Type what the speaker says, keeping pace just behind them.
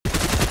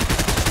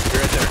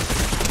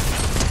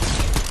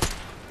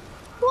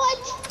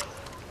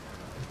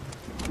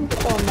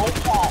Oh my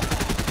god.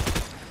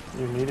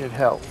 You needed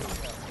help.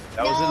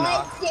 That was a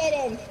knock. I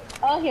didn't.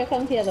 Oh, here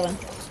comes the other one.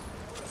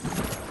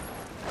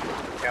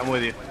 Okay, I'm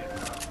with you.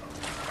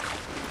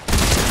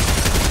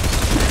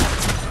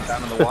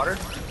 Down in the water?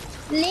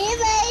 Leave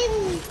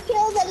him!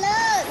 Kill the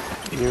log!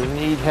 You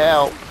need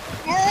help.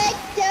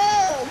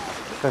 Electro!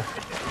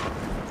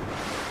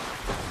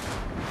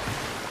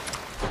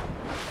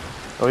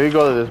 Oh, you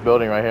go to this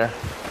building right here.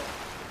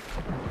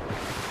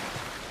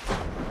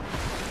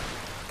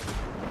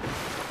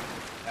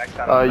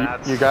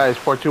 You guys,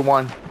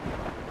 421.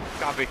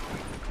 Copy.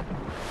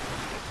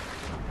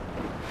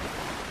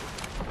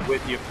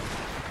 With you.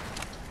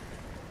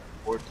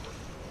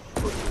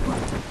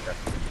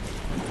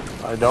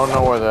 421. I don't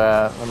know where they're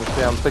at. Let me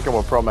see. I'm thinking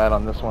with Pro Mat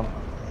on this one.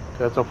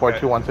 That's a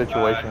 421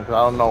 situation because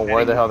I don't know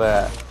where the hell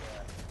they're at.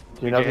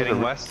 Do you know if there's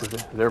west?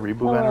 Is there a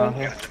reboot van around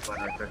here?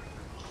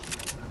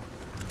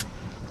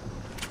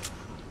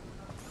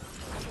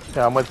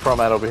 Yeah, I'm with Pro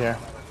Mat over here.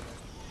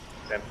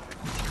 Same.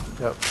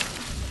 Yep.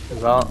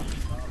 Is out.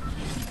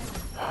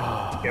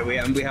 Okay, we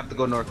have to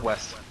go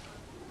northwest.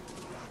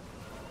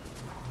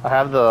 I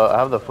have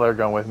the flare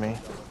gun with me.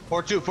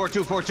 4-2.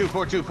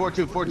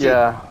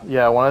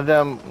 Yeah, one of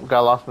them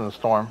got lost in the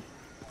storm.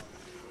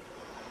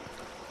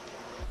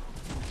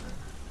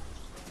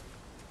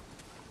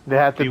 They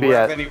have to be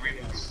at.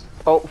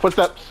 Oh,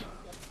 footsteps.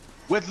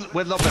 With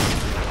Lopez.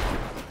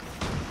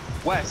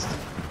 West.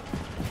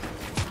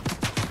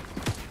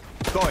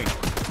 Going.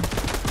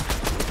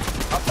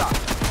 Up top.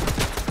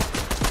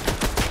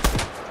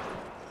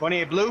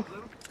 28 blue.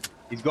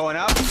 He's going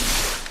up.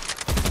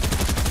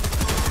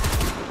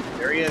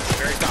 There he is,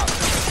 very top.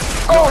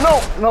 Oh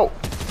no!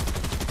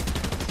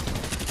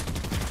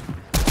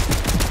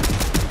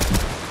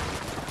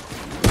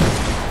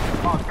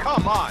 Oh,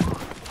 come on!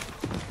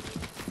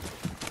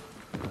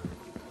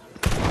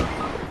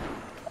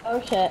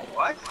 Oh shit.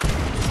 What?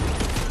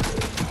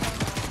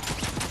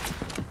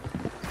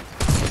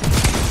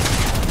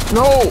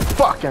 No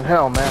fucking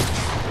hell, man.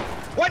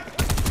 What?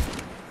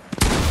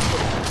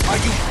 Are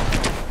you?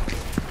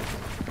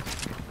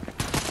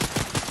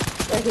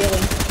 They're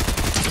healing.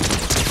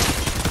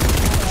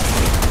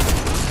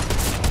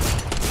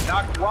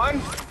 Knocked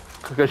one?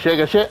 Good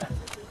shit.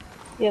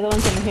 The other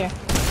one's in here.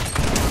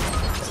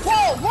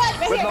 Whoa, what?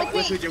 Right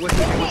here,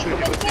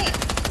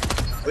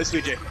 With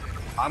CJ.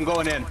 I'm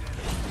going in.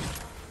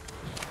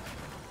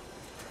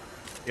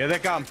 Here they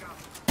come.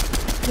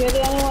 You're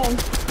the only one.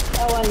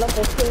 Oh, I love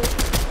this too.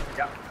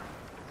 Yeah.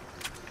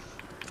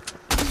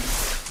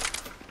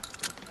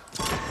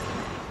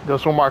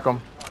 This will mark them.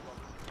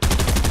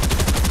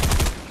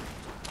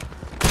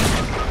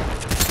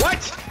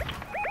 What?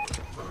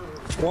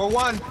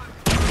 4-1.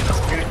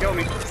 You're gonna kill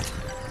me.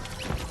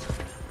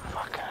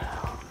 Fucking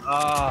hell.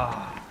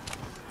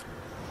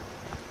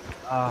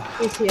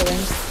 He's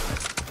healing.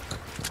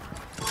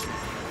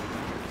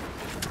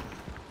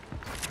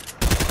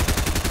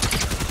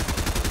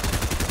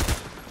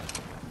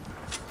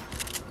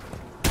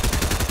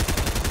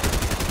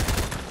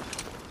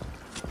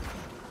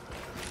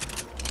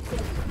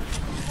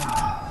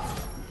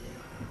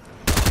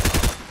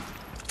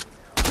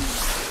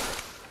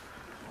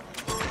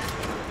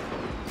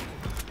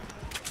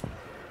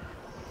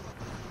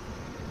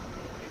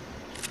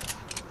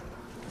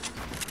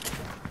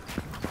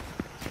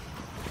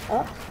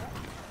 Oh.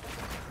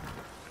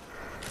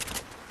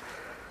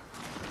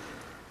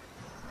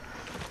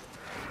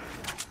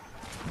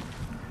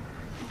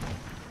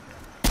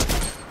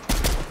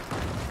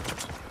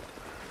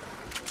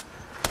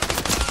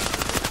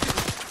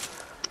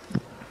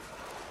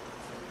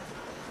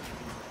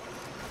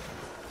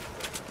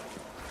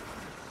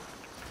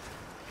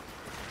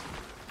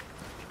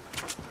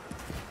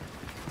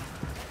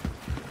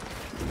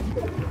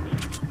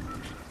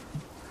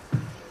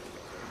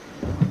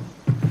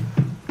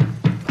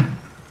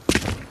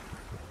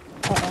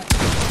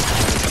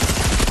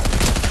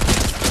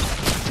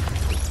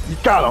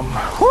 Got him.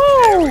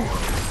 Woo!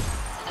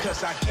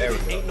 Cause I get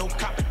it, ain't no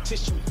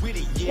competition with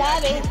it. Yeah,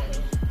 Love it.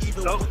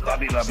 Nope,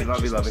 love it.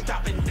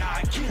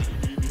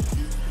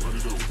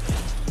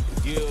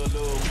 Yeah, a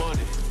little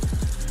money.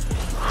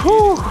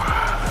 Whew.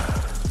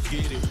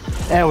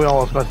 And we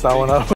almost messed that one up.